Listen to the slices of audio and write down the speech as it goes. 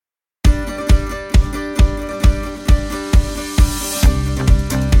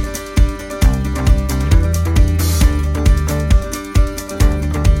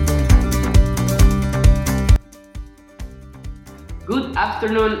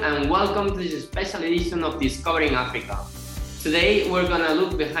afternoon and welcome to this special edition of Discovering Africa. Today we're gonna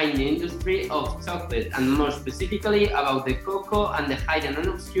look behind the industry of chocolate and more specifically about the cocoa and the hidden and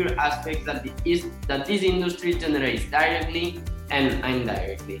obscure aspects that this industry generates directly and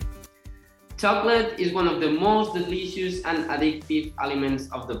indirectly. Chocolate is one of the most delicious and addictive elements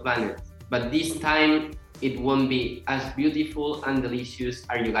of the planet, but this time it won't be as beautiful and delicious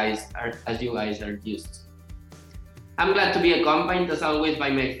as you guys are used to. I'm glad to be accompanied as always by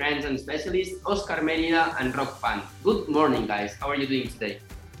my friends and specialists, Oscar Merida and Rock Pan. Good morning, guys. How are you doing today?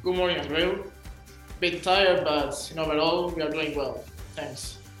 Good morning, Andreu. Bit tired, but overall we are doing well.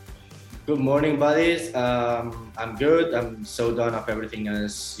 Thanks. Good morning, buddies. I'm good. I'm so done of everything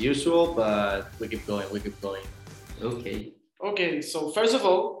as usual, but we keep going. Okay, so first of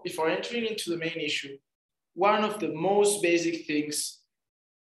all, before entering into the main issue, one of the most basic things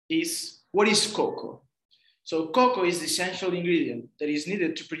is what is cocoa? So cocoa is the essential ingredient that is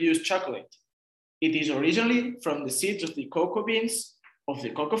needed to produce chocolate. It is originally from the seeds of the cocoa beans of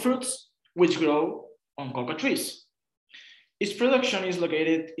the cocoa fruits, which grow on cocoa trees. Its production is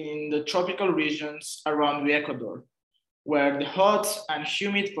located in the tropical regions around the Ecuador, where the hot and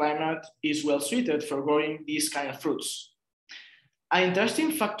humid climate is well suited for growing these kind of fruits. An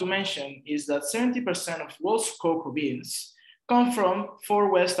interesting fact to mention is that 70% of world's cocoa beans come from 4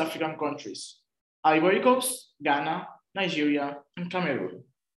 West African countries: Ivory Coast, Ghana, Nigeria, and Cameroon.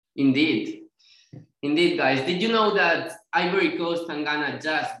 Indeed, guys. Did you know that Ivory Coast and Ghana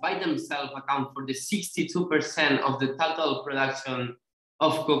just by themselves account for the 62% of the total production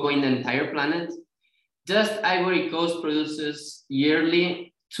of cocoa in the entire planet? Just Ivory Coast produces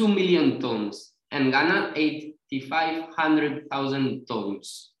yearly 2 million tons and Ghana 8,500,000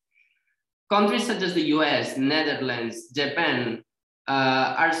 tons. Countries such as the US, Netherlands, Japan,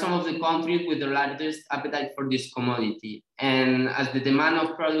 are some of the countries with the largest appetite for this commodity. And as the demand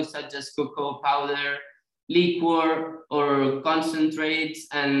of products such as cocoa powder, liquor, or concentrates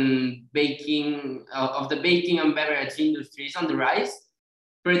and baking of the baking and beverage industry is on the rise,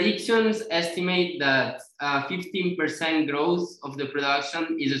 predictions estimate that 15% growth of the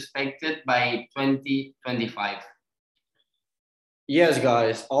production is expected by 2025. Yes,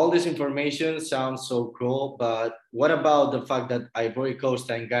 guys, all this information sounds so cool, but what about the fact that Ivory Coast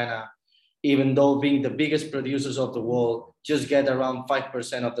and Ghana, even though being the biggest producers of the world, just get around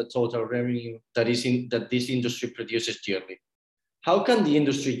 5% of the total revenue that this industry produces yearly? How can the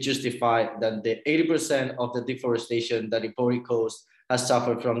industry justify that the 80% of the deforestation that Ivory Coast has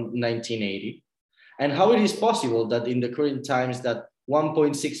suffered from 1980? And how it is possible that in the current times that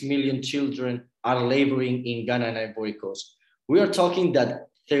 1.6 million children are laboring in Ghana and Ivory Coast? We are talking that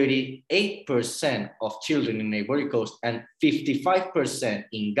 38% of children in Ivory Coast and 55%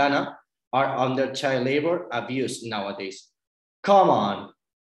 in Ghana are under child labor abuse nowadays. Come on.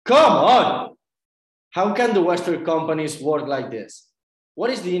 How can the Western companies work like this? What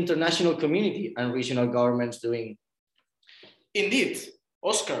is the international community and regional governments doing? Indeed,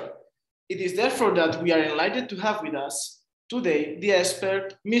 Oscar. It is therefore that we are delighted to have with us today the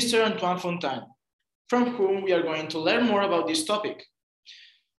expert, Mr. Antoine Fontaine, from whom we are going to learn more about this topic.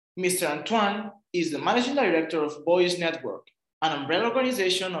 Mr. Antoine is the Managing Director of Boys Network, an umbrella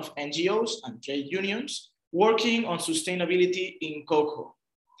organization of NGOs and trade unions working on sustainability in cocoa.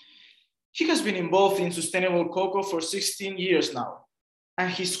 He has been involved in sustainable cocoa for 16 years now,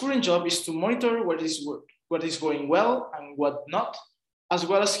 and his current job is to monitor what is going well and what not, as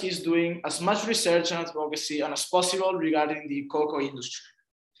well as he's doing as much research and advocacy as possible regarding the cocoa industry.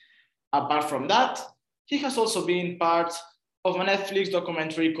 Apart from that, he has also been part of a Netflix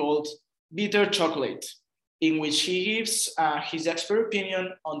documentary called Bitter Chocolate, in which he gives his expert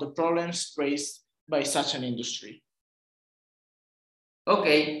opinion on the problems raised by such an industry.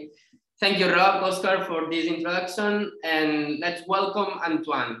 Okay, thank you, Rob, Oscar, for this introduction, and let's welcome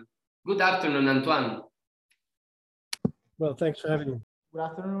Antoine. Good afternoon, Antoine. Well, thanks for having me. Good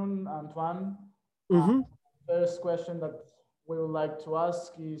afternoon, Antoine. Mm-hmm. First question that we would like to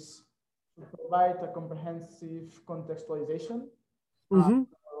ask is to provide a comprehensive contextualization to our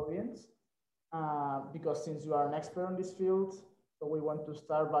audience, because since you are an expert on this field, so we want to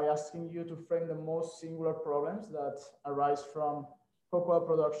start by asking you to frame the most singular problems that arise from cocoa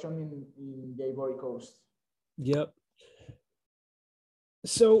production in the Ivory Coast. Yep.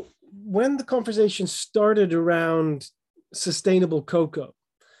 So when the conversation started around sustainable cocoa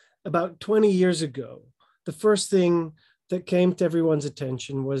about 20 years ago, the first thing that came to everyone's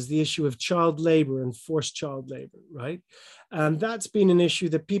attention was the issue of child labor and forced child labor, right? And that's been an issue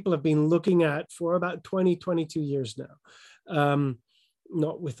that people have been looking at for about 20, 22 years now.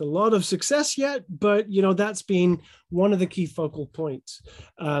 not with a lot of success yet, but that's been one of the key focal points.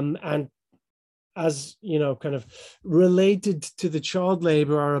 And as kind of related to the child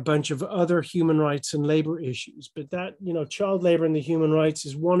labor are a bunch of other human rights and labor issues. But that, child labor and the human rights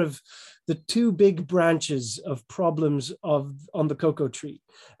is one of the two big branches of problems on the cocoa tree.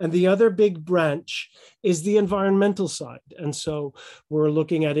 And the other big branch is the environmental side. And so we're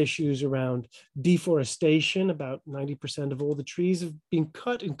looking at issues around deforestation. About 90% of all the trees have been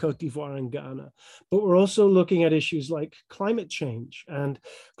cut in Cote d'Ivoire and Ghana. But we're also looking at issues like climate change. And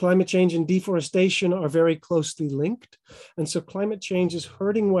climate change and deforestation are very closely linked. And so climate change is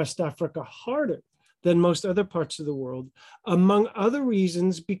hurting West Africa harder than most other parts of the world, among other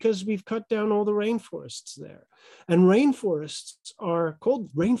reasons, because we've cut down all the rainforests there. And rainforests are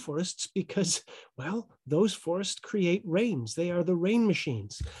called rainforests because, well, those forests create rains. They are the rain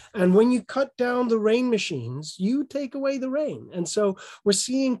machines. And when you cut down the rain machines, you take away the rain. And so we're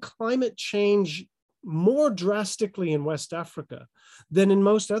seeing climate change more drastically in West Africa than in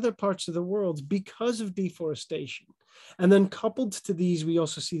most other parts of the world because of deforestation. And then coupled to these, we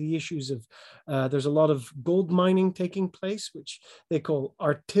also see the issues of, there's a lot of gold mining taking place, which they call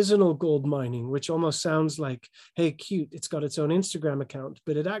artisanal gold mining, which almost sounds like, hey, cute, it's got its own Instagram account,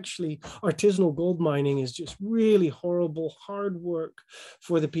 but it actually, artisanal gold mining is just really horrible, hard work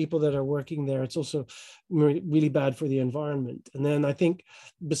for the people that are working there. It's also really bad for the environment. And then I think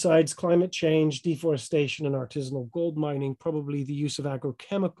besides climate change, deforestation, and artisanal gold mining, probably the use of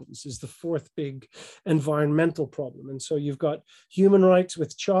agrochemicals is the fourth big environmental problem. And so you've got human rights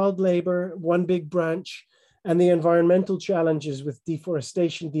with child labor, one big branch, and the environmental challenges with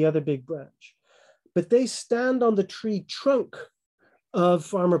deforestation, the other big branch. But they stand on the tree trunk of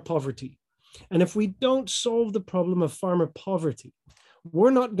farmer poverty. And if we don't solve the problem of farmer poverty,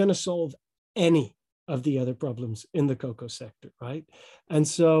 we're not going to solve any of the other problems in the cocoa sector, right? And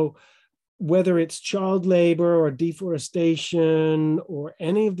so whether it's child labor or deforestation or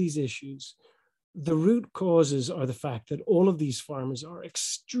any of these issues, the root causes are the fact that all of these farmers are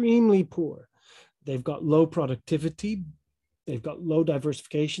extremely poor. They've got low productivity, they've got low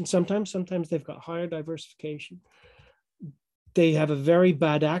diversification. Sometimes they've got higher diversification. They have a very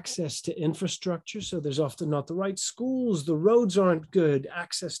bad access to infrastructure. So there's often not the right schools, the roads aren't good,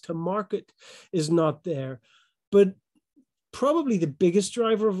 access to market is not there. But probably the biggest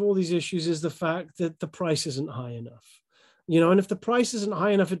driver of all these issues is the fact that the price isn't high enough. And if the price isn't high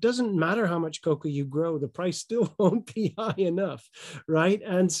enough, it doesn't matter how much cocoa you grow, the price still won't be high enough, right?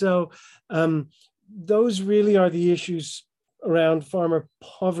 And so those really are the issues around farmer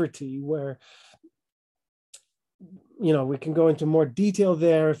poverty, where we can go into more detail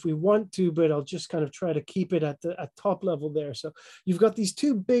there if we want to, but I'll just kind of try to keep it at top level there. So you've got these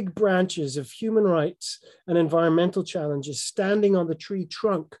two big branches of human rights and environmental challenges standing on the tree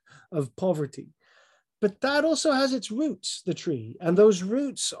trunk of poverty. But that also has its roots, the tree. And those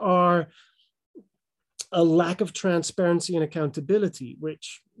roots are a lack of transparency and accountability,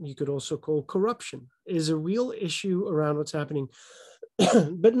 which you could also call corruption, is a real issue around what's happening.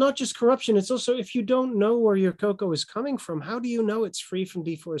 But not just corruption, it's also, if you don't know where your cocoa is coming from, how do you know it's free from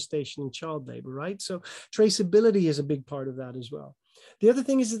deforestation and child labor, right? So traceability is a big part of that as well. The other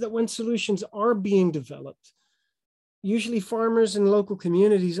thing is that when solutions are being developed, usually farmers and local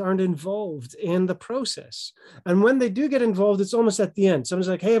communities aren't involved in the process. And when they do get involved, it's almost at the end. Someone's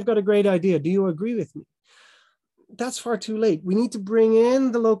like, hey, I've got a great idea. Do you agree with me? That's far too late. We need to bring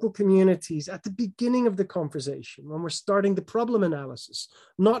in the local communities at the beginning of the conversation when we're starting the problem analysis,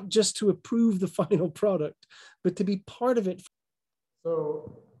 not just to approve the final product, but to be part of it.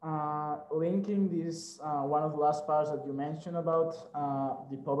 So linking this, one of the last parts that you mentioned about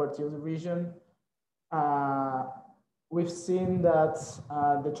the poverty of the region, we've seen that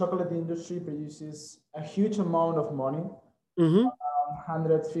the chocolate industry produces a huge amount of money,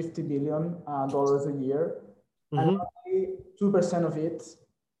 $150 billion a year. And only 2% of it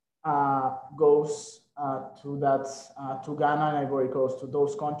goes to Ghana and Ivory Coast, to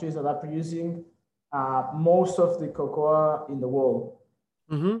those countries that are producing most of the cocoa in the world.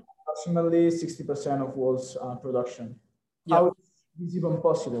 Approximately 60% of world's production. Yep. How is this even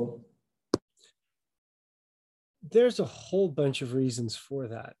possible? There's a whole bunch of reasons for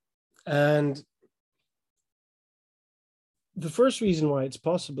that. And the first reason why it's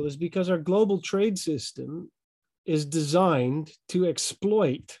possible is because our global trade system is designed to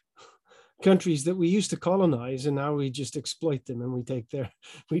exploit countries that we used to colonize, and now we just exploit them, and we take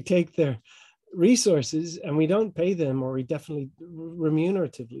their resources and we don't pay them, or we definitely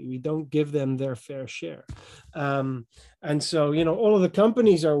remuneratively, we don't give them their fair share. And so, you know, all of the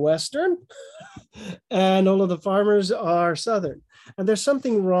companies are Western and all of the farmers are Southern. And there's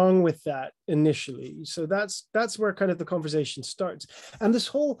something wrong with that initially. So that's where kind of the conversation starts. And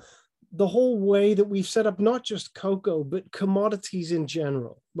the whole way that we've set up not just cocoa, but commodities in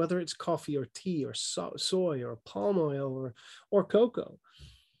general, whether it's coffee or tea or soy or palm oil or cocoa.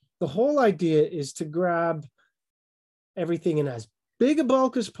 The whole idea is to grab everything in as big a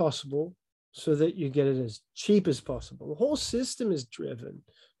bulk as possible so that you get it as cheap as possible. The whole system is driven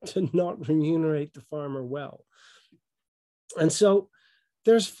to not remunerate the farmer well. And so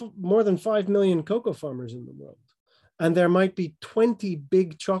there's more than 5 million cocoa farmers in the world. And there might be 20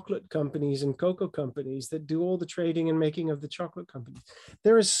 big chocolate companies and cocoa companies that do all the trading and making of the chocolate companies.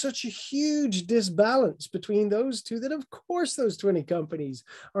 There is such a huge disbalance between those two that of course those 20 companies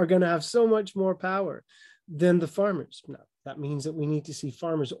are going to have so much more power than the farmers. Now, that means that we need to see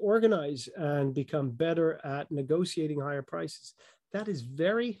farmers organize and become better at negotiating higher prices. That is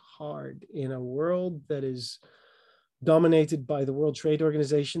very hard in a world that is dominated by the World Trade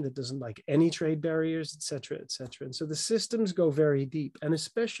Organization that doesn't like any trade barriers, et cetera, et cetera. And so the systems go very deep. And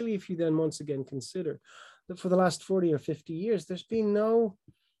especially if you then once again consider that for the last 40 or 50 years, there's been no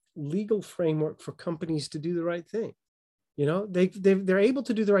legal framework for companies to do the right thing. You know, they're able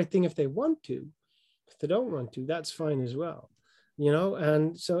to do the right thing if they want to. If they don't want to, that's fine as well. You know,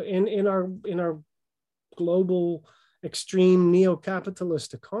 and so in our global extreme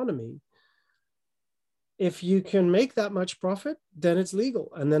neo-capitalist economy, if you can make that much profit, then it's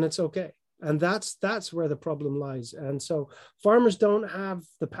legal and then it's okay. And that's where the problem lies. And so farmers don't have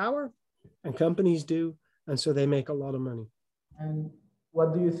the power and companies do. And so they make a lot of money. And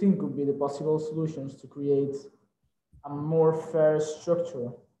what do you think would be the possible solutions to create a more fair structure?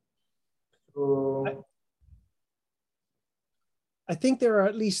 I think there are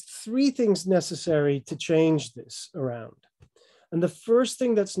at least 3 things necessary to change this around. And the first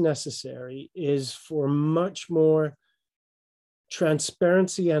thing that's necessary is for much more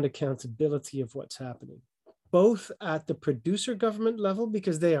transparency and accountability of what's happening, both at the producer government level,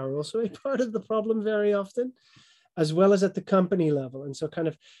 because they are also a part of the problem very often, as well as at the company level. And so kind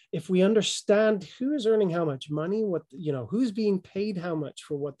of, if we understand who is earning how much money, what, you know, who's being paid how much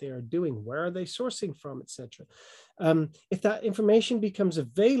for what they are doing, where are they sourcing from, etc. If that information becomes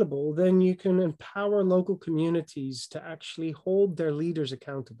available, then you can empower local communities to actually hold their leaders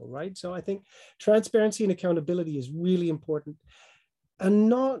accountable, right? So I think transparency and accountability is really important. And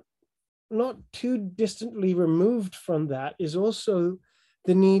not too distantly removed from that is also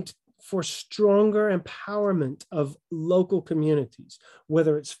the need for stronger empowerment of local communities,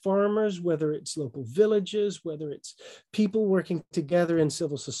 whether it's farmers, whether it's local villages, whether it's people working together in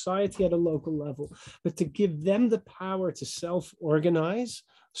civil society at a local level, but to give them the power to self-organize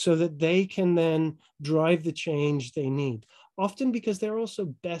so that they can then drive the change they need, often because they're also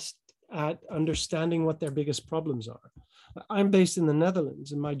best at understanding what their biggest problems are. I'm based in the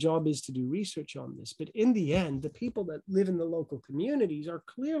Netherlands and my job is to do research on this. But in the end, the people that live in the local communities are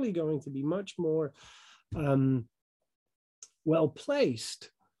clearly going to be much more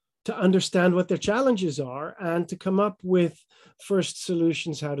well-placed to understand what their challenges are and to come up with first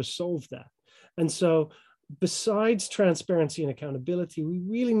solutions how to solve that. And so besides transparency and accountability, we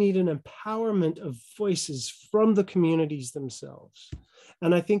really need an empowerment of voices from the communities themselves.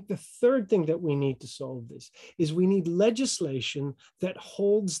 And I think the third thing that we need to solve this is we need legislation that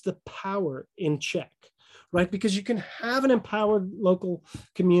holds the power in check, right? Because you can have an empowered local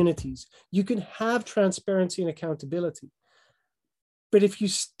communities, you can have transparency and accountability. But if you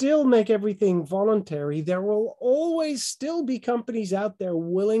still make everything voluntary, there will always still be companies out there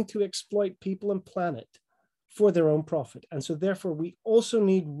willing to exploit people and planet for their own profit. And so therefore, we also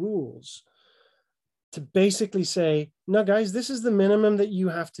need rules to basically say, no, guys, this is the minimum that you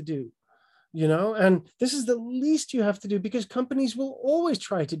have to do, you know, and this is the least you have to do because companies will always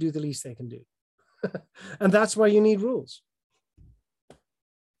try to do the least they can do. And that's why you need rules.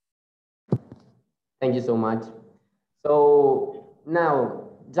 Thank you so much. So now,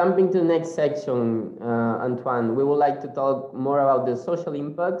 jumping to the next section, Antoine, we would like to talk more about the social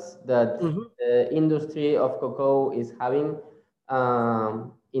impacts that the industry of cocoa is having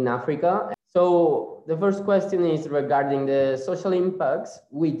in Africa. So the first question is regarding the social impacts,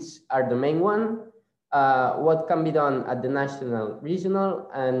 which are the main one. What can be done at the national, regional,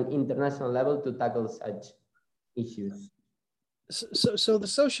 and international level to tackle such issues? So the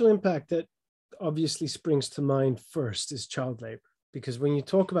social impact that obviously springs to mind first is child labor. Because when you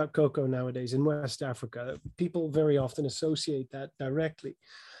talk about cocoa nowadays in West Africa, people very often associate that directly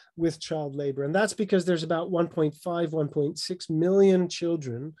with child labor. And that's because there's about 1.5, 1.6 million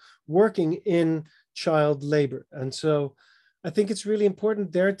children working in child labor. And so I think it's really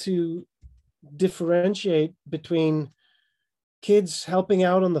important there to differentiate between kids helping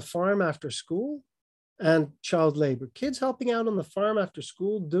out on the farm after school and child labor. Kids helping out on the farm after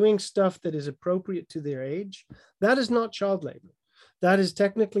school, doing stuff that is appropriate to their age, that is not child labor. That is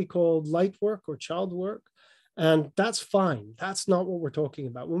technically called light work or child work. And that's fine. That's not what we're talking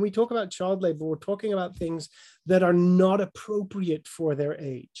about. When we talk about child labor, we're talking about things that are not appropriate for their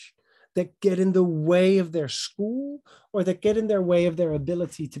age, that get in the way of their school or that get in their way of their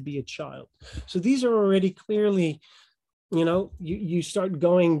ability to be a child. So these are already clearly, you start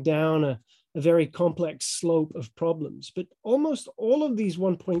going down a very complex slope of problems. But almost all of these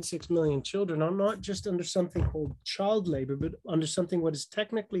 1.6 million children are not just under something called child labor, but under something what is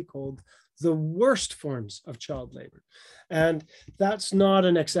technically called the worst forms of child labor. And that's not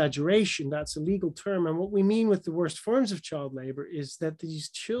an exaggeration, that's a legal term. And what we mean with the worst forms of child labor is that these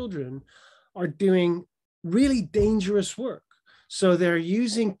children are doing really dangerous work. So they're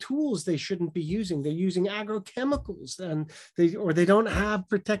using tools they shouldn't be using. They're using agrochemicals, and they don't have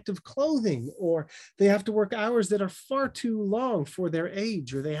protective clothing, or they have to work hours that are far too long for their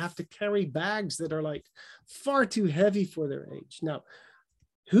age, or they have to carry bags that are like far too heavy for their age. Now,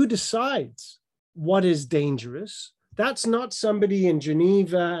 who decides what is dangerous? That's not somebody in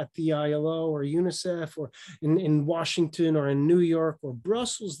Geneva at the ILO or UNICEF or in Washington or in New York or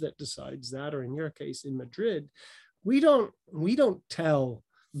Brussels that decides that, or in your case in Madrid. We don't tell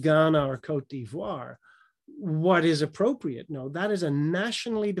Ghana or Cote d'Ivoire what is appropriate. No, that is a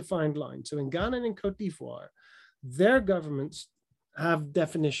nationally defined line. So in Ghana and in Cote d'Ivoire, their governments have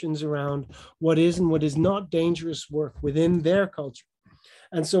definitions around what is and what is not dangerous work within their culture.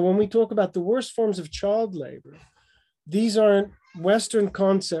 And so when we talk about the worst forms of child labor, these aren't Western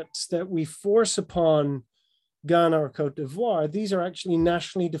concepts that we force upon Ghana or Cote d'Ivoire. These are actually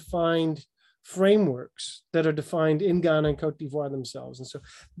nationally defined frameworks that are defined in Ghana and Cote d'Ivoire themselves. And so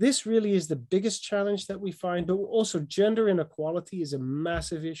this really is the biggest challenge that we find, but also gender inequality is a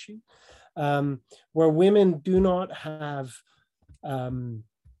massive issue, where women do not have the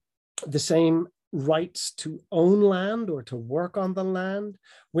same rights to own land or to work on the land.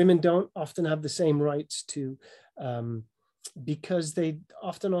 Women don't often have the same rights to, because they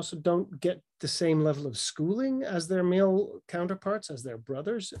often also don't get the same level of schooling as their male counterparts, as their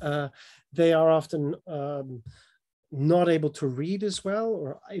brothers. They are often not able to read as well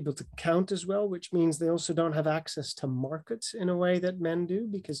or able to count as well, which means they also don't have access to markets in a way that men do,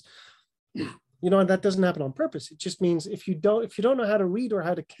 because that doesn't happen on purpose. It just means if you don't know how to read or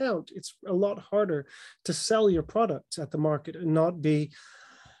how to count, it's a lot harder to sell your products at the market and not be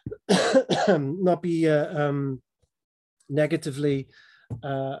negatively,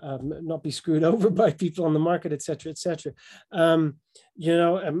 not be screwed over by people on the market, et cetera, et cetera. In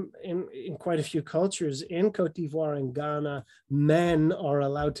quite a few cultures in Cote d'Ivoire and Ghana, men are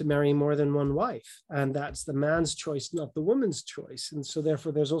allowed to marry more than one wife, and that's the man's choice, not the woman's choice. And so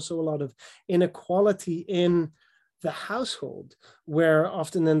therefore there's also a lot of inequality in the household, where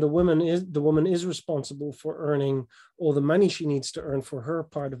often then the woman is responsible for earning all the money she needs to earn for her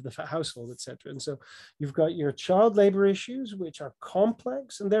part of the household, etc. And so you've got your child labor issues, which are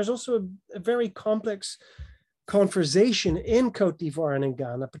complex, and there's also a very complex conversation in Cote d'Ivoire and in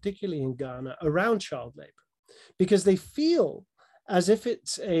Ghana, particularly in Ghana, around child labor, because they feel as if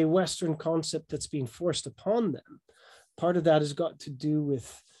it's a Western concept that's being forced upon them. Part of that has got to do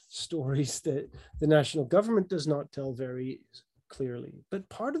with stories that the national government does not tell very clearly. But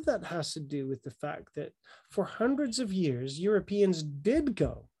part of that has to do with the fact that for hundreds of years, Europeans did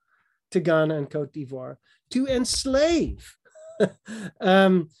go to Ghana and Cote d'Ivoire to enslave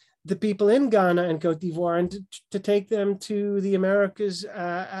the people in Ghana and Cote d'Ivoire and to take them to the Americas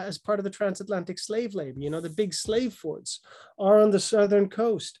as part of the transatlantic slave labor. The big slave forts are on the southern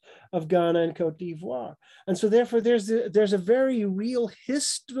coast of Ghana and Cote d'Ivoire. And so therefore there's a very real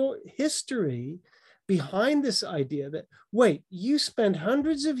history behind this idea that, wait, you spend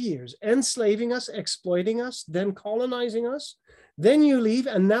hundreds of years enslaving us, exploiting us, then colonizing us, then you leave,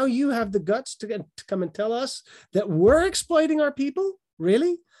 and now you have the guts to come and tell us that we're exploiting our people?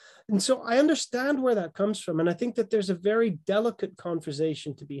 Really? And so I understand where that comes from. And I think that there's a very delicate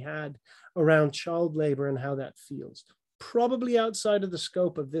conversation to be had around child labor and how that feels. Probably outside of the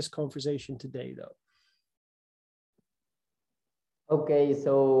scope of this conversation today, though. Okay,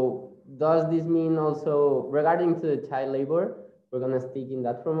 so does this mean also, regarding to the child labor, we're going to stick in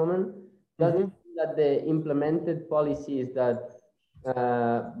that for a moment, does it mean that the implemented policies that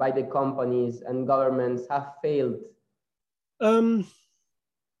by the companies and governments have failed?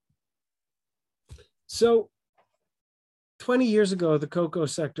 So 20 years ago, the cocoa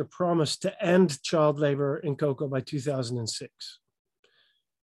sector promised to end child labor in cocoa by 2006.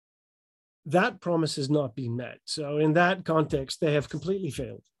 That promise has not been met. So in that context, they have completely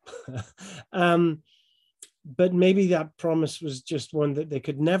failed. But maybe that promise was just one that they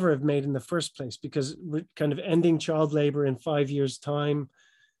could never have made in the first place, because kind of ending child labor in 5 years' time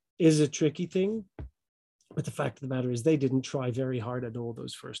is a tricky thing. But the fact of the matter is they didn't try very hard at all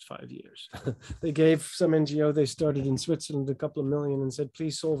those first 5 years. They gave some NGO, they started in Switzerland, a couple of million and said,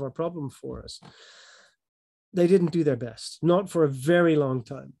 please solve our problem for us. They didn't do their best, not for a very long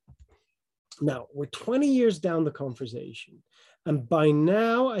time. Now, we're 20 years down the conversation. And by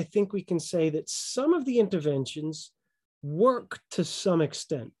now, I think we can say that some of the interventions work to some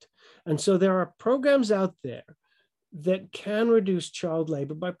extent. And so there are programs out there that can reduce child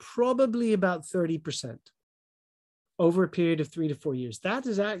labor by probably about 30% over a period of 3 to 4 years. That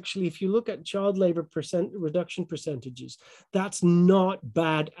is actually, if you look at child labor reduction percentages, that's not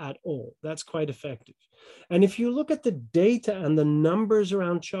bad at all. That's quite effective. And if you look at the data and the numbers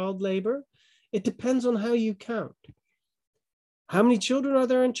around child labor, it depends on how you count. How many children are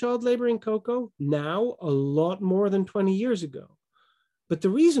there in child labor in cocoa? Now, a lot more than 20 years ago. But the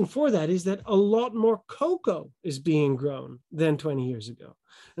reason for that is that a lot more cocoa is being grown than 20 years ago.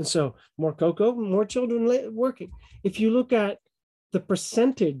 And so more cocoa, more children working. If you look at the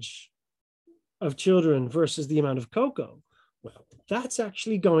percentage of children versus the amount of cocoa, well, that's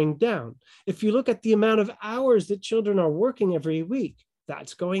actually going down. If you look at the amount of hours that children are working every week,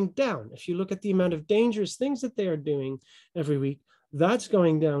 that's going down. If you look at the amount of dangerous things that they are doing every week, that's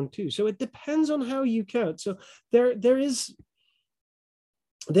going down too. So it depends on how you count. So there is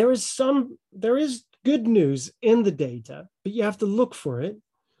good news in the data, but you have to look for it.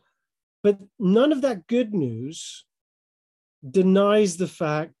 But none of that good news denies the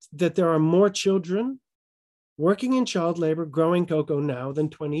fact that there are more children working in child labor growing cocoa now than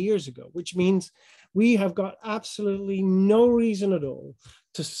 20 years ago, which means we have got absolutely no reason at all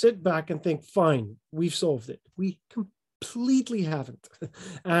to sit back and think, fine, we've solved it. We completely haven't.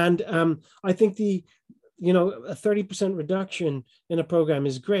 And I think a 30% reduction in a program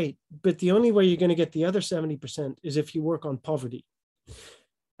is great, but the only way you're going to get the other 70% is if you work on poverty.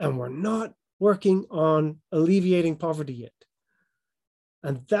 And we're not working on alleviating poverty yet.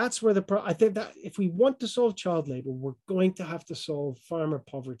 And that's where I think that if we want to solve child labor, we're going to have to solve farmer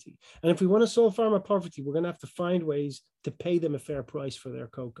poverty. And if we want to solve farmer poverty, we're going to have to find ways to pay them a fair price for their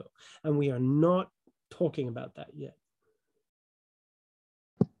cocoa. And we are not talking about that yet.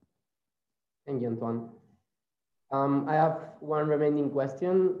 Thank you, Antoine. I have one remaining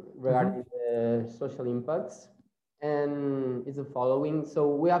question regarding the social impacts, and it's the following. So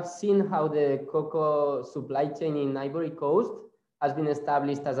we have seen how the cocoa supply chain in Ivory Coast has been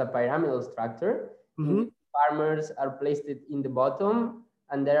established as a pyramidal structure. Farmers are placed in the bottom,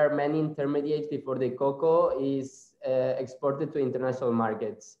 and there are many intermediates before the cocoa is exported to international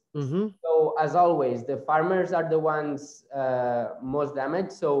markets. So as always, the farmers are the ones most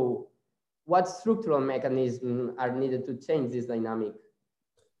damaged. So what structural mechanisms are needed to change this dynamic?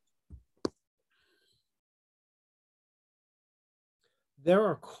 There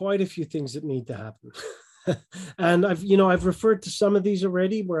are quite a few things that need to happen. And I've referred to some of these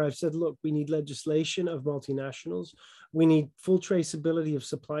already, where I've said, look, we need legislation of multinationals. We need full traceability of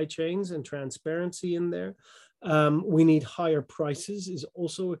supply chains and transparency in there. We need higher prices is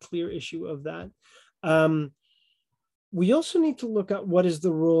also a clear issue of that. We also need to look at what is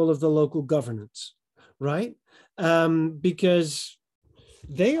the role of the local governance, right? Because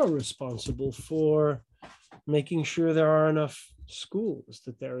they are responsible for making sure there are enough schools,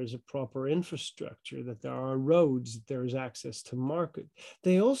 that there is a proper infrastructure, that there are roads, that there is access to market.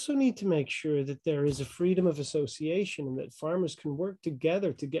 They also need to make sure that there is a freedom of association and that farmers can work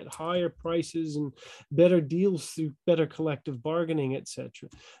together to get higher prices and better deals through better collective bargaining, etc.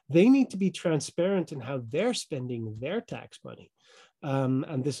 They need to be transparent in how they're spending their tax money.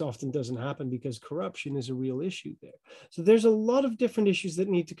 And this often doesn't happen because corruption is a real issue there. So there's a lot of different issues that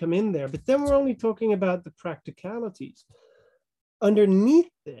need to come in there, but then we're only talking about the practicalities.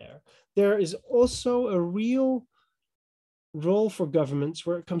 Underneath there is also a real role for governments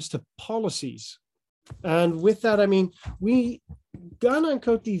where it comes to policies. And with that, I mean, Ghana and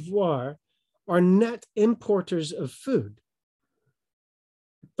Cote d'Ivoire are net importers of food.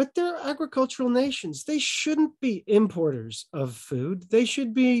 But they're agricultural nations. They shouldn't be importers of food. They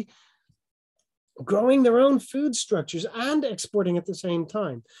should be growing their own food structures and exporting at the same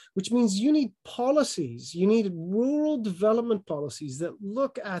time, which means you need policies. You need rural development policies that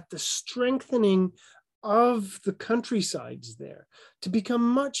look at the strengthening of the countrysides there to become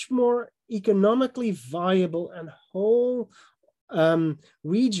much more economically viable and whole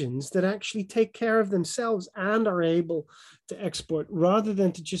regions that actually take care of themselves and are able to export, rather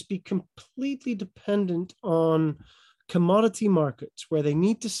than to just be completely dependent on commodity markets where they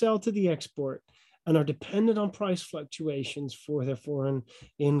need to sell to the export and are dependent on price fluctuations for their foreign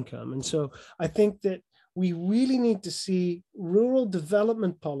income. And so I think that we really need to see rural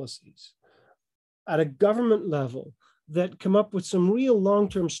development policies at a government level that come up with some real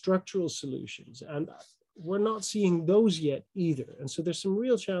long-term structural solutions. And we're not seeing those yet either. And so there's some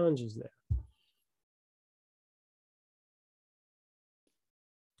real challenges there.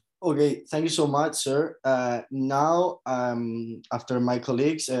 Okay, thank you so much, sir. Now, after my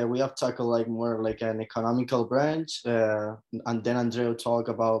colleagues, we have tackled like more like an economical branch, and then Andrea will talk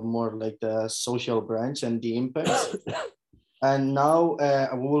about more like the social branch and the impacts. And now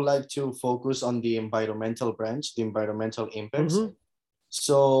we would like to focus on the environmental branch, the environmental impacts. Mm-hmm.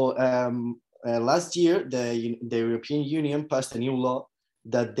 So last year, the European Union passed a new law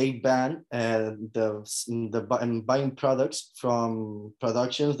that they ban buying products from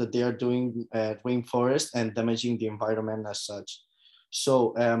productions that they are doing rainforest and damaging the environment as such.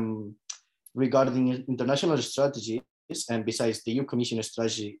 So regarding international strategies, and besides the EU Commission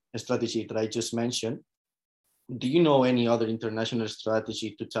strategy that I just mentioned, do you know any other international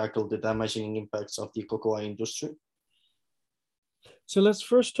strategy to tackle the damaging impacts of the cocoa industry? So let's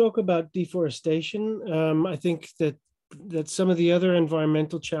first talk about deforestation. I think that some of the other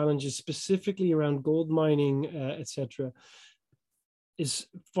environmental challenges, specifically around gold mining, etc., is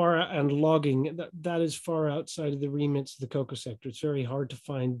far, and logging, that is far outside of the remits of the cocoa sector. It's very hard to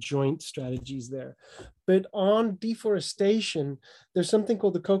find joint strategies there. But on deforestation, there's something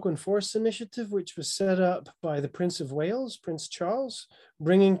called the Cocoa and Forest Initiative, which was set up by the Prince of Wales, Prince Charles,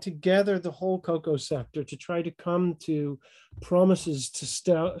 bringing together the whole cocoa sector to try to come to promises to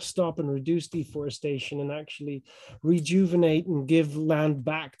stop and reduce deforestation and actually rejuvenate and give land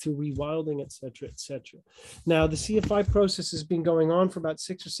back to rewilding, et cetera, et cetera. Now, the CFI process has been going on for about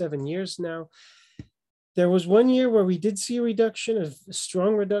 6 or 7 years now. There was 1 year where we did see a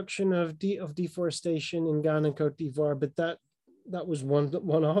strong reduction of deforestation in Ghana and Cote d'Ivoire, but that was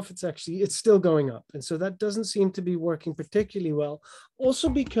one off. It's still going up. And so that doesn't seem to be working particularly well. Also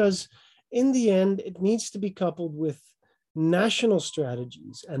because in the end, it needs to be coupled with national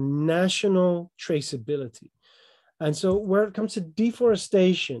strategies and national traceability. And so where it comes to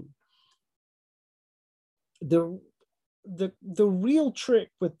deforestation, the real trick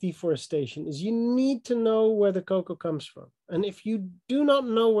with deforestation is you need to know where the cocoa comes from. And if you do not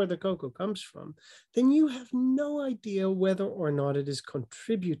know where the cocoa comes from, then you have no idea whether or not it is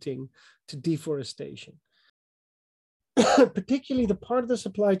contributing to deforestation. Particularly the part of the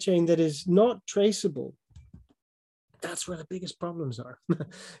supply chain that is not traceable. That's where the biggest problems are.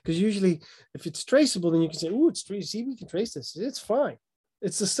 Because usually if it's traceable, then you can say, oh, it's traceable. See, we can trace this. It's fine.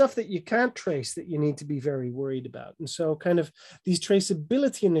 It's the stuff that you can't trace that you need to be very worried about. And so kind of these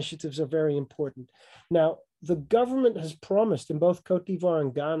traceability initiatives are very important. Now, the government has promised in both Cote d'Ivoire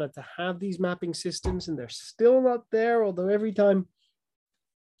and Ghana to have these mapping systems, and they're still not there, although every time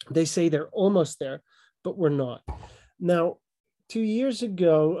they say they're almost there, but we're not. Now, 2 years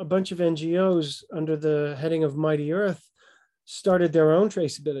ago, a bunch of NGOs under the heading of Mighty Earth started their own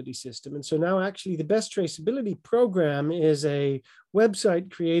traceability system. And so now actually the best traceability program is a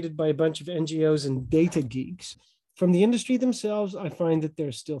website created by a bunch of NGOs and data geeks. From the industry themselves, I find that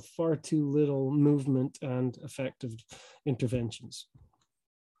there's still far too little movement and effective interventions.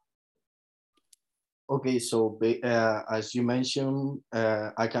 Okay, so as you mentioned,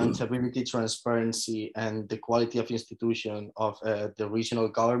 accountability, transparency, and the quality of institution of the regional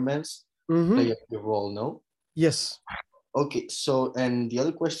governments play a big role, no? Yes. Okay, so, and the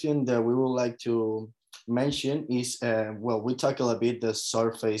other question that we would like to mention is, well, we tackle a bit the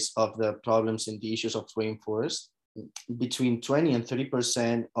surface of the problems and the issues of rainforest. Between 20 and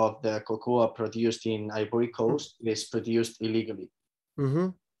 30% of the cocoa produced in Ivory Coast is produced illegally.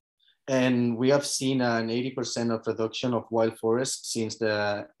 And we have seen an 80% of reduction of wild forests since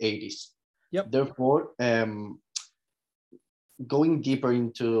the 80s. Yep. Therefore, going deeper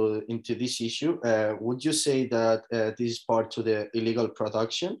into this issue, would you say that this is part to the illegal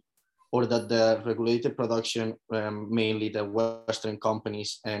production, or that the regulated production, mainly the Western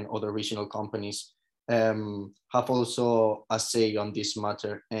companies and other regional companies, have also a say on this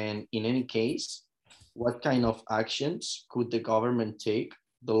matter? And in any case, what kind of actions could the government take,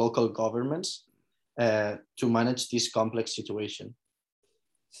 the local governments, to manage this complex situation?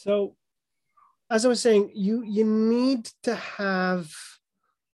 So, as I was saying, you need to have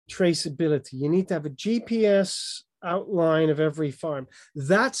traceability. You need to have a GPS outline of every farm.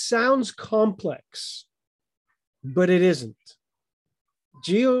 That sounds complex, but it isn't.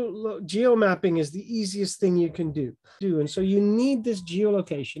 Geomapping is the easiest thing you can do. And so you need this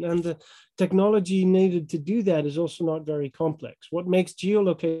geolocation, and the technology needed to do that is also not very complex. What makes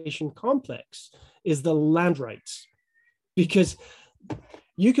geolocation complex is the land rights, because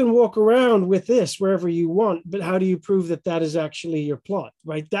you can walk around with this wherever you want, but how do you prove that that is actually your plot,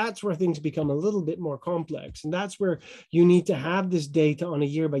 right? That's where things become a little bit more complex. And that's where you need to have this data on a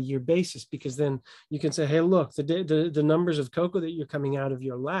year by year basis, because then you can say, hey, look, the numbers of cocoa that you're coming out of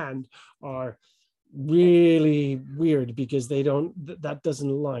your land are really weird because that doesn't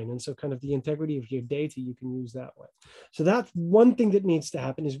align. And so kind of the integrity of your data, you can use that way. So that's one thing that needs to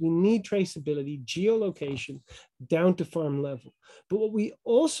happen, is we need traceability, geolocation down to farm level. But what we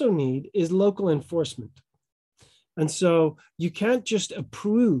also need is local enforcement. And so you can't just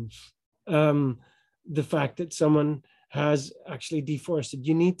approve the fact that someone has actually deforested.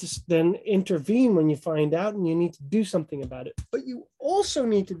 You need to then intervene when you find out, and you need to do something about it. But you also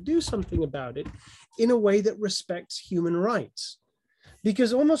need to do something about it in a way that respects human rights.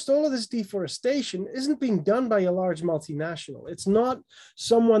 Because almost all of this deforestation isn't being done by a large multinational. It's not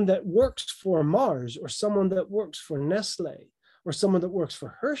someone that works for Mars or someone that works for Nestle or someone that works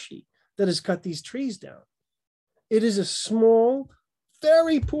for Hershey that has cut these trees down. It is a small,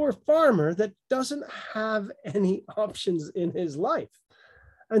 very poor farmer that doesn't have any options in his life.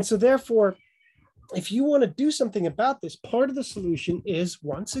 And so therefore, if you want to do something about this, part of the solution is,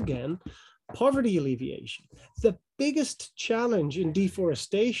 once again, poverty alleviation. The biggest challenge in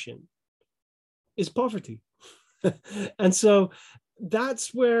deforestation is poverty. And so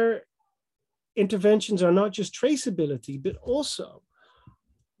that's where interventions are not just traceability, but also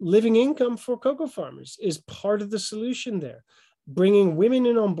living income for cocoa farmers is part of the solution there. Bringing women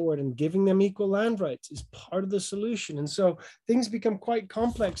in on board and giving them equal land rights is part of the solution. And so things become quite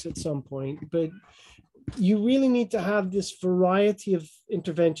complex at some point, but you really need to have this variety of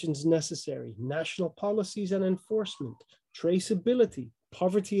interventions necessary: national policies and enforcement, traceability,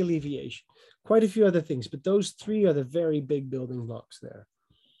 poverty alleviation, quite a few other things, but those three are the very big building blocks there.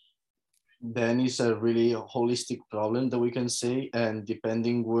 Then it's a really holistic problem that we can say, and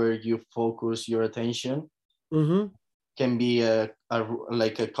depending where you focus your attention, can be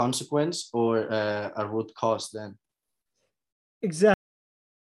like a consequence or a root cause then. Exactly.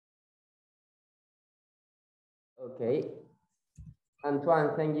 Okay.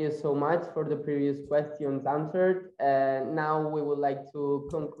 Antoine, thank you so much for the previous questions answered. Now we would like to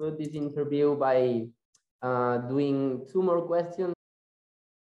conclude this interview by doing two more questions.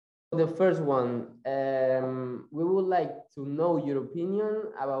 The first one, we would like to know your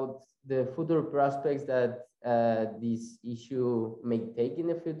opinion about the future prospects that this issue may take in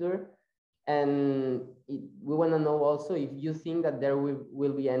the future. And we want to know also if you think that there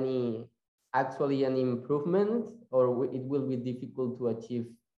will be any improvement, or it will be difficult to achieve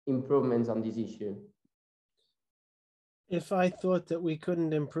improvements on this issue. If I thought that we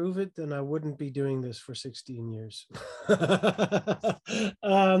couldn't improve it, then I wouldn't be doing this for 16 years.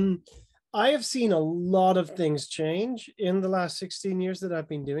 I have seen a lot of things change in the last 16 years that I've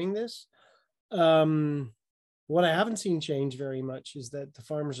been doing this. What I haven't seen change very much is that the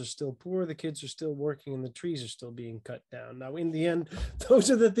farmers are still poor, the kids are still working, and the trees are still being cut down. Now, in the end,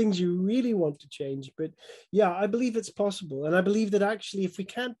 those are the things you really want to change. But yeah, I believe it's possible. And I believe that actually, if we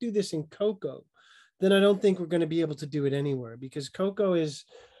can't do this in cocoa, then I don't think we're going to be able to do it anywhere, because cocoa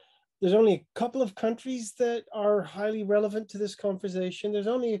there's only a couple of countries that are highly relevant to this conversation. There's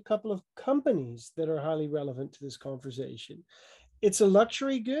only a couple of companies that are highly relevant to this conversation. It's a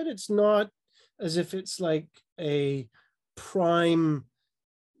luxury good. It's not as if it's like a prime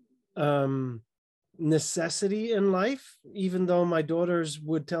necessity in life, even though my daughters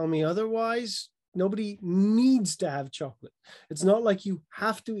would tell me otherwise. Nobody needs to have chocolate. It's not like you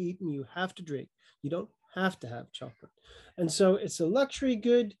have to eat and you have to drink. You don't have to have chocolate. And so it's a luxury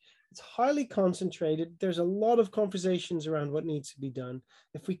good. It's highly concentrated. There's a lot of conversations around what needs to be done.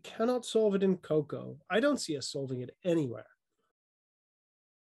 If we cannot solve it in cocoa, I don't see us solving it anywhere.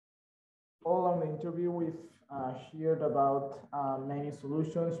 All on the interview, we've heard about many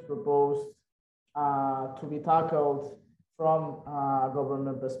solutions proposed to be tackled from a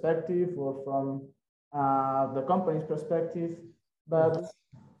government perspective or from the company's perspective. But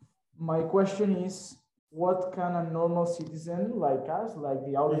my question is, what can a normal citizen like us, like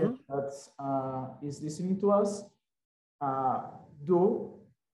the audience that is listening to us, do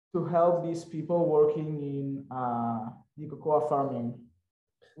to help these people working in the cocoa farming?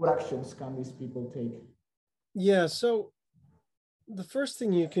 What actions can these people take? Yeah, so the first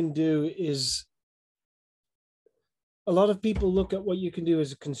thing you can do is a lot of people look at what you can do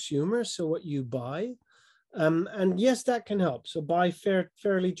as a consumer, so what you buy. And yes, that can help. So buy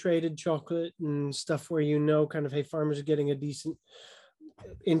fairly traded chocolate and stuff where you know kind of, hey, farmers are getting a decent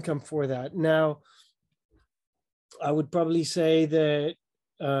income for that. Now, I would probably say that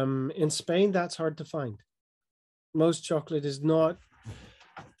in Spain, that's hard to find. Most chocolate is not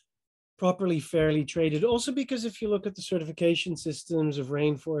properly fairly traded. Also because if you look at the certification systems of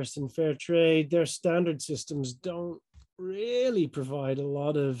Rainforest and Fair Trade, their standard systems don't really provide a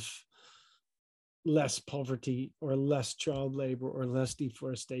lot of less poverty or less child labor or less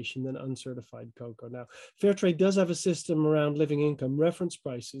deforestation than uncertified cocoa. Now, Fairtrade does have a system around living income reference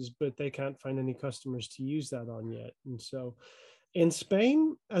prices, but they can't find any customers to use that on yet. And so in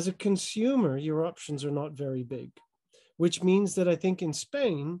Spain, as a consumer, your options are not very big, which means that I think in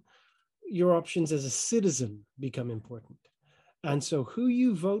Spain, your options as a citizen become important. And so who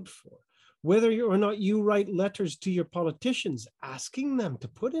you vote for, whether or not you write letters to your politicians asking them to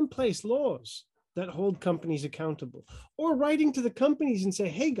put in place laws that hold companies accountable, or writing to the companies and say,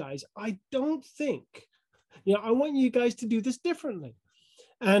 hey guys, I don't think, I want you guys to do this differently.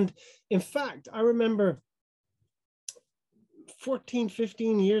 And in fact, I remember 14,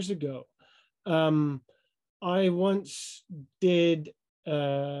 15 years ago, I once did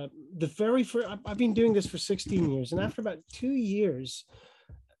the very first, I've been doing this for 16 years. And after about 2 years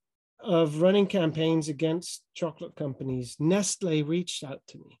of running campaigns against chocolate companies, Nestle reached out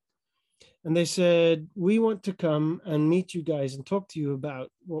to me. And they said, we want to come and meet you guys and talk to you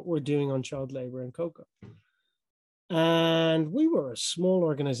about what we're doing on child labor and cocoa. And we were a small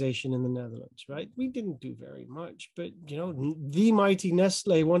organization in the Netherlands, right? We didn't do very much, but the mighty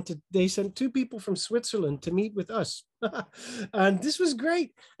Nestle they sent 2 people from Switzerland to meet with us. And this was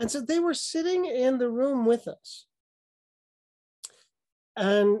great. And so they were sitting in the room with us.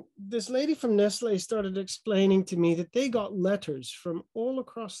 And this lady from Nestle started explaining to me that they got letters from all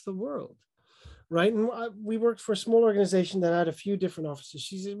across the world. Right. And we worked for a small organization that had a few different offices.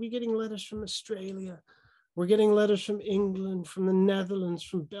 She said, we're getting letters from Australia. We're getting letters from England, from the Netherlands,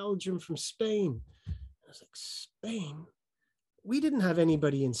 from Belgium, from Spain. I was like, Spain? We didn't have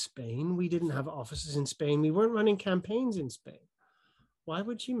anybody in Spain. We didn't have offices in Spain. We weren't running campaigns in Spain. Why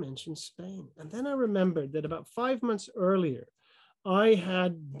would she mention Spain? And then I remembered that about 5 months earlier, I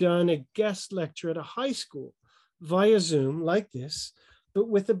had done a guest lecture at a high school via Zoom like this, but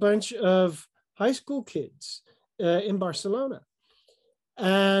with a bunch of high school kids in Barcelona.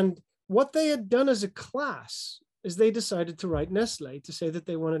 And what they had done as a class is they decided to write Nestle to say that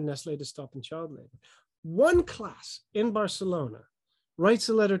they wanted Nestle to stop in child labor. One class in Barcelona writes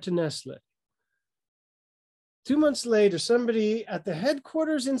a letter to Nestle. 2 months later, somebody at the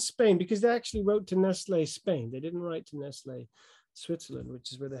headquarters in Spain, because they actually wrote to Nestle Spain, they didn't write to Nestle Switzerland,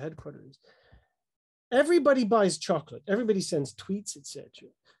 which is where the headquarters is. Everybody buys chocolate. Everybody sends tweets, etc.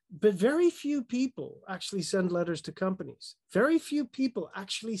 But very few people actually send letters to companies. Very few people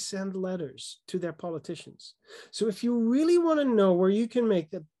actually send letters to their politicians. So if you really want to know where you can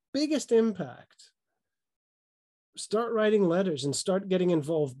make the biggest impact, start writing letters and start getting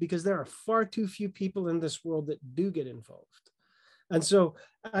involved, because there are far too few people in this world that do get involved. And so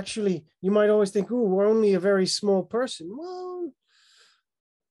actually, you might always think, oh, we're only a very small person. Well,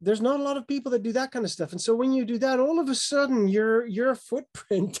 there's not a lot of people that do that kind of stuff. And so when you do that, all of a sudden your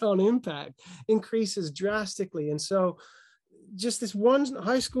footprint on impact increases drastically. And so just this one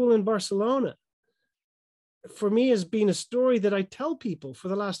high school in Barcelona, for me, has been a story that I tell people for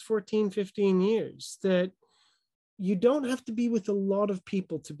the last 14, 15 years, that you don't have to be with a lot of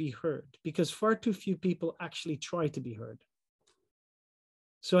people to be heard, because far too few people actually try to be heard.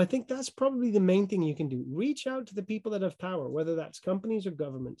 So I think that's probably the main thing you can do. Reach out to the people that have power, whether that's companies or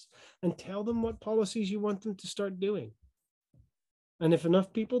governments, and tell them what policies you want them to start doing. And if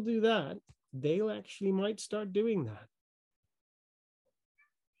enough people do that, they'll actually might start doing that.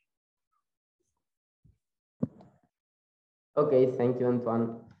 Okay, thank you,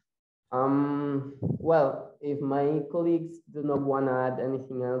 Antoine. Well, if my colleagues do not want to add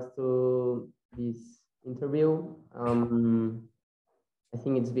anything else to this interview, I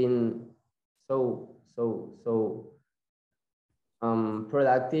think it's been so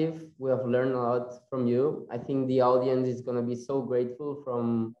productive. We have learned a lot from you. I think the audience is going to be so grateful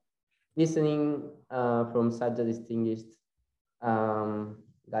from listening from such a distinguished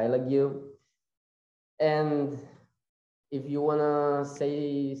guy like you. And if you want to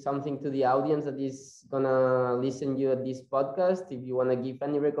say something to the audience that is going to listen you at this podcast, if you want to give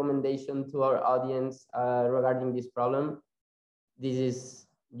any recommendation to our audience regarding this problem, this is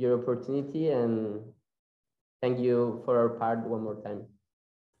your opportunity, and thank you for our part one more time.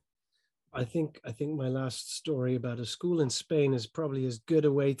 I think my last story about a school in Spain is probably as good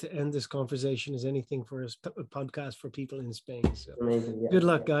a way to end this conversation as anything for a podcast for people in Spain. So Amazing. good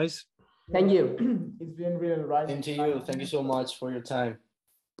luck, guys. Thank you. It's been really right. Same to you. Thank you so much for your time.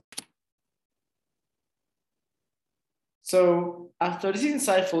 So, after this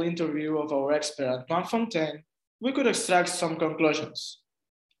insightful interview of our expert Antoine Fontaine, we could extract some conclusions.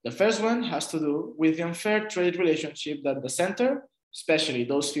 The first one has to do with the unfair trade relationship that the center, especially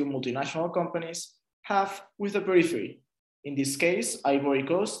those few multinational companies, have with the periphery, in this case, Ivory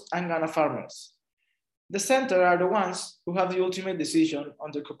Coast and Ghana farmers. The center are the ones who have the ultimate decision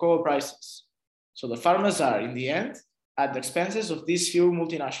on the cocoa prices. So the farmers are, in the end, at the expenses of these few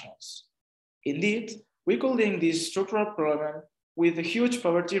multinationals. Indeed, we could link this structural problem with the huge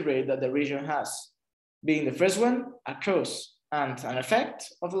poverty rate that the region has, being the first one a cause and an effect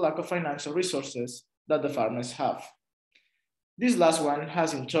of the lack of financial resources that the farmers have. This last one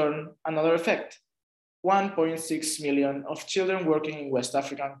has in turn another effect, 1.6 million of children working in West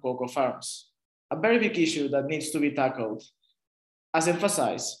African cocoa farms, a very big issue that needs to be tackled, as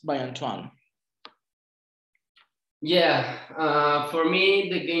emphasized by Antoine. Yeah, for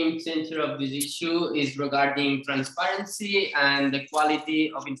me, the game center of this issue is regarding transparency and the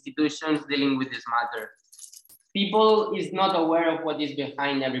quality of institutions dealing with this matter. People is not aware of what is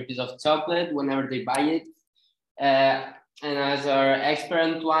behind every piece of chocolate whenever they buy it. And as our expert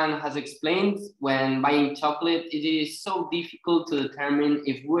Antoine has explained, when buying chocolate, it is so difficult to determine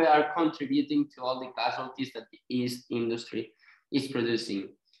if we are contributing to all the casualties that the East industry is producing,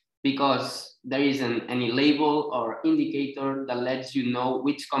 because there isn't any label or indicator that lets you know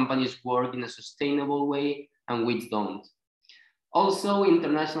which companies work in a sustainable way and which don't. Also,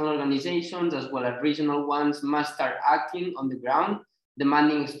 international organizations as well as regional ones must start acting on the ground,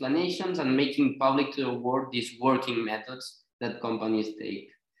 demanding explanations and making public to the world these working methods that companies take.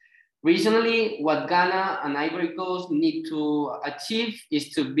 Regionally, what Ghana and Ivory Coast need to achieve is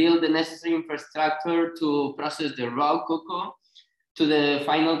to build the necessary infrastructure to process the raw cocoa to the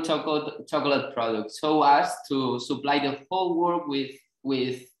final chocolate product, so as to supply the whole world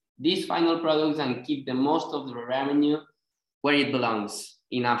with these final products and keep the most of the revenue where it belongs,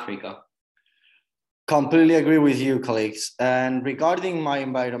 in Africa. Completely agree with you, colleagues. And regarding my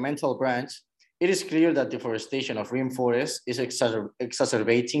environmental branch, it is clear that deforestation of rainforests is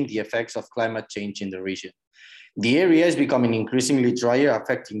exacerbating the effects of climate change in the region. The area is becoming increasingly drier,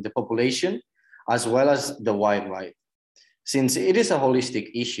 affecting the population as well as the wildlife. Since it is a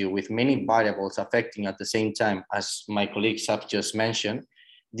holistic issue with many variables affecting at the same time, as my colleagues have just mentioned,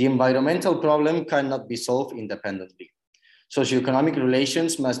 the environmental problem cannot be solved independently. Socioeconomic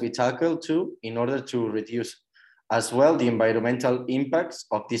relations must be tackled too in order to reduce as well the environmental impacts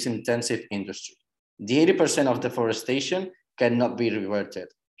of this intensive industry. The 80% of deforestation cannot be reverted.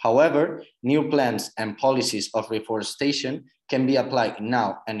 However, new plans and policies of reforestation can be applied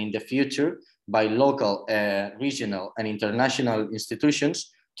now and in the future by local, regional, and international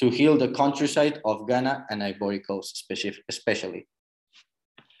institutions to heal the countryside of Ghana and Ivory Coast especially.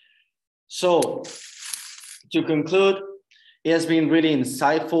 So, to conclude, it has been really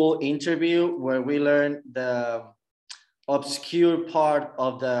insightful interview where we learned the obscure part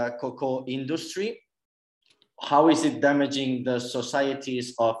of the cocoa industry. How is it damaging the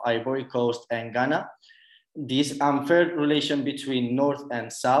societies of Ivory Coast and Ghana? This unfair relation between North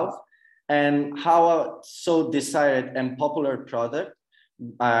and South, and how a so desired and popular product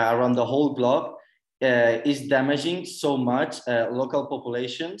around the whole globe is damaging so much local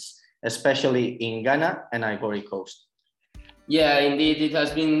populations, especially in Ghana and Ivory Coast. Yeah, indeed, it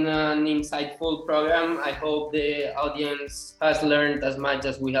has been an insightful program. I hope the audience has learned as much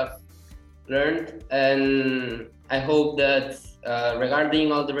as we have learned, and I hope that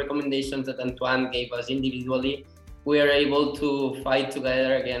regarding all the recommendations that Antoine gave us individually, we are able to fight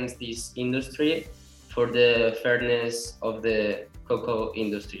together against this industry for the fairness of the cocoa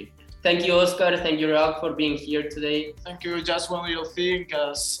industry. Thank you, Oscar. Thank you, Rob, for being here today. Thank you. Just one little thing,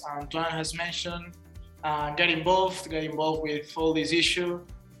 as Antoine has mentioned, get involved with all this issue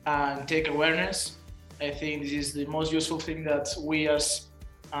and take awareness. I think this is the most useful thing that we as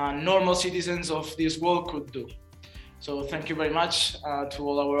normal citizens of this world could do. So thank you very much to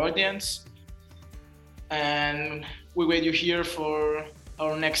all our audience. And we wait you here for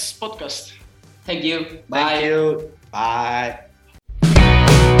our next podcast. Thank you. Bye. Thank you. Bye.